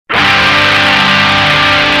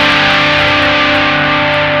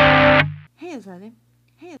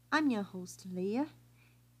I'm your host Leah,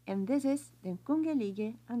 and this is the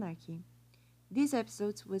Kungelige Anarchy. This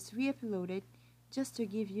episode was re-uploaded just to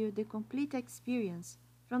give you the complete experience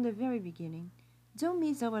from the very beginning. Don't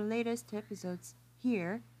miss our latest episodes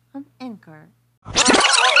here on Anchor.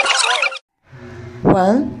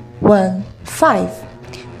 115.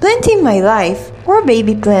 Planting my life or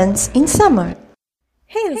baby plants in summer.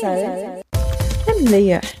 Hey Zara, I'm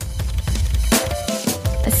Leah,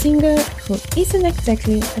 a singer who isn't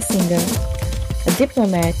exactly a singer, a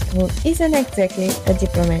diplomat who isn't exactly a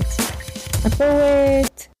diplomat, a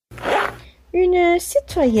poet, une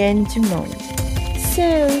citoyenne du monde.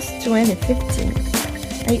 Since 2015,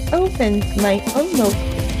 I opened my own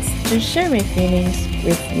notebooks to share my feelings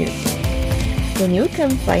with you. Can you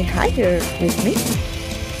come fly higher with me?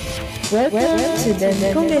 Welcome to the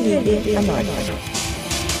Kungelige Anarchy,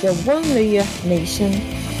 the one layer nation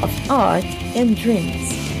of art and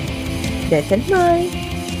dreams. Det är mig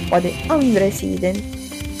på den andra sidan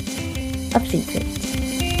av fliken.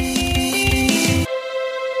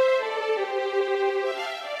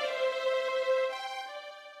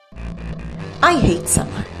 I hate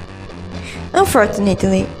summer.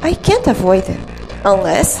 Unfortunately, I can't avoid it,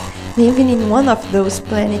 unless living in one of those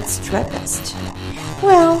planets TRAPPIST.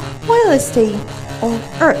 Well, while I stay on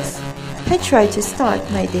Earth, I try to start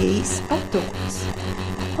my days outdoors.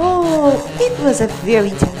 Oh, it was a very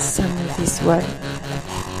tense summer this one.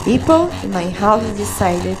 People in my house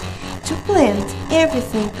decided to plant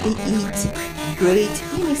everything they eat. Great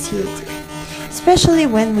initiative, especially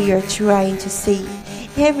when we are trying to save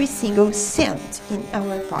every single cent in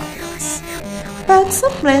our pockets. But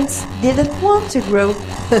some plants didn't want to grow.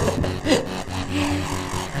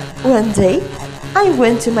 One day, I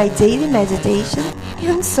went to my daily meditation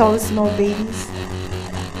and saw small babies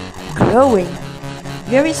growing,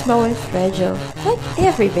 very small and fragile, like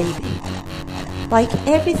every baby, like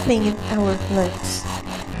everything in our plants.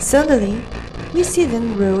 Suddenly, we see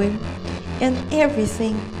them growing, and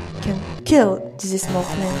everything can kill this small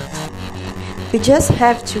plant. We just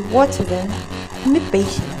have to water them and be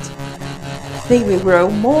patient. They will grow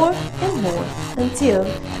more and more until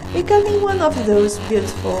becoming one of those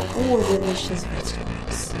beautiful or delicious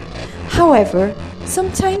vegetables. However,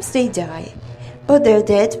 sometimes they die, but their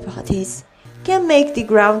dead bodies can make the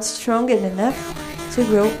ground stronger enough to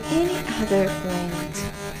grow any other plant.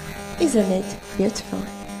 Isn't it beautiful?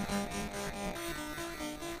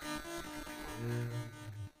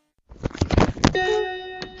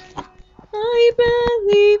 I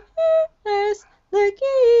believe as the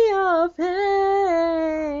key of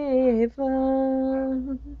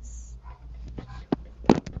heavens.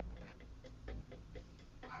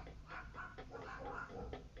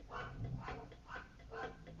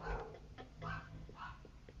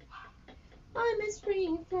 I'm a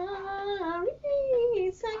spring flower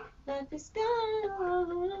inside like the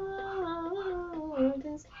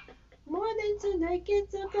gardens. More than 2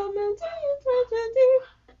 decades of mountain tragedy.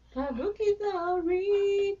 I book it the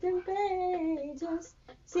written pages,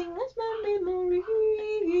 sing as my memories,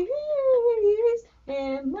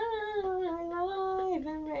 and my life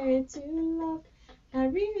and ready to love. I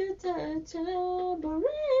real touchable,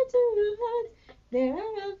 ready to hide. There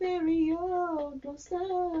are a very old monster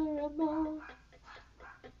above.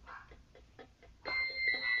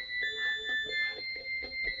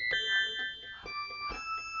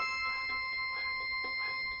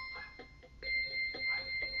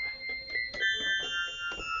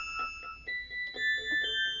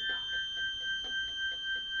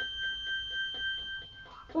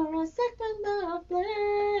 For a second of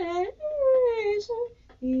pleasure,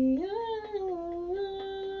 you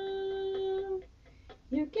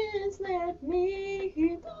can't let me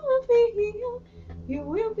don't feel. You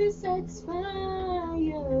will be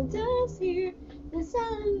satisfied. Just hear the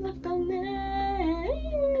sound of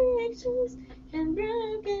connections and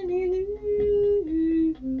broken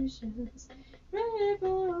illusions.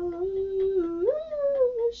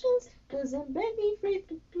 Revolutions, 'cause I'm begging free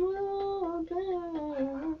more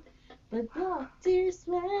burn. But doctors,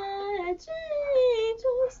 sweat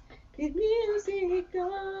angels, did music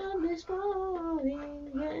accomplish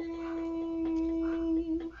falling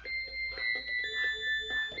rain?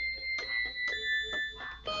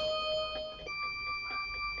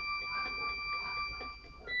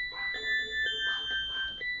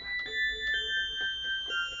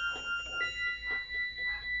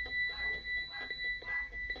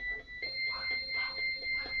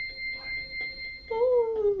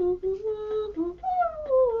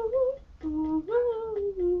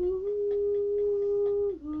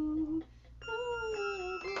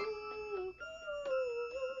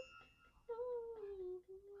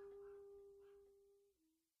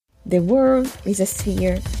 The world is a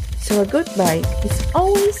sphere, so a goodbye is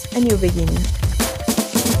always a new beginning.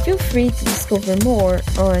 Feel free to discover more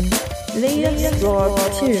on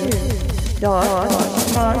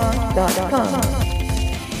layexplore2.blogspot.com.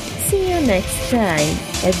 See you next time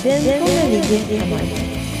at Den Polalige Hamad,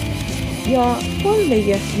 your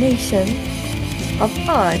Polalige nation of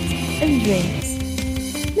art and drinks.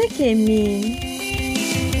 Nakeming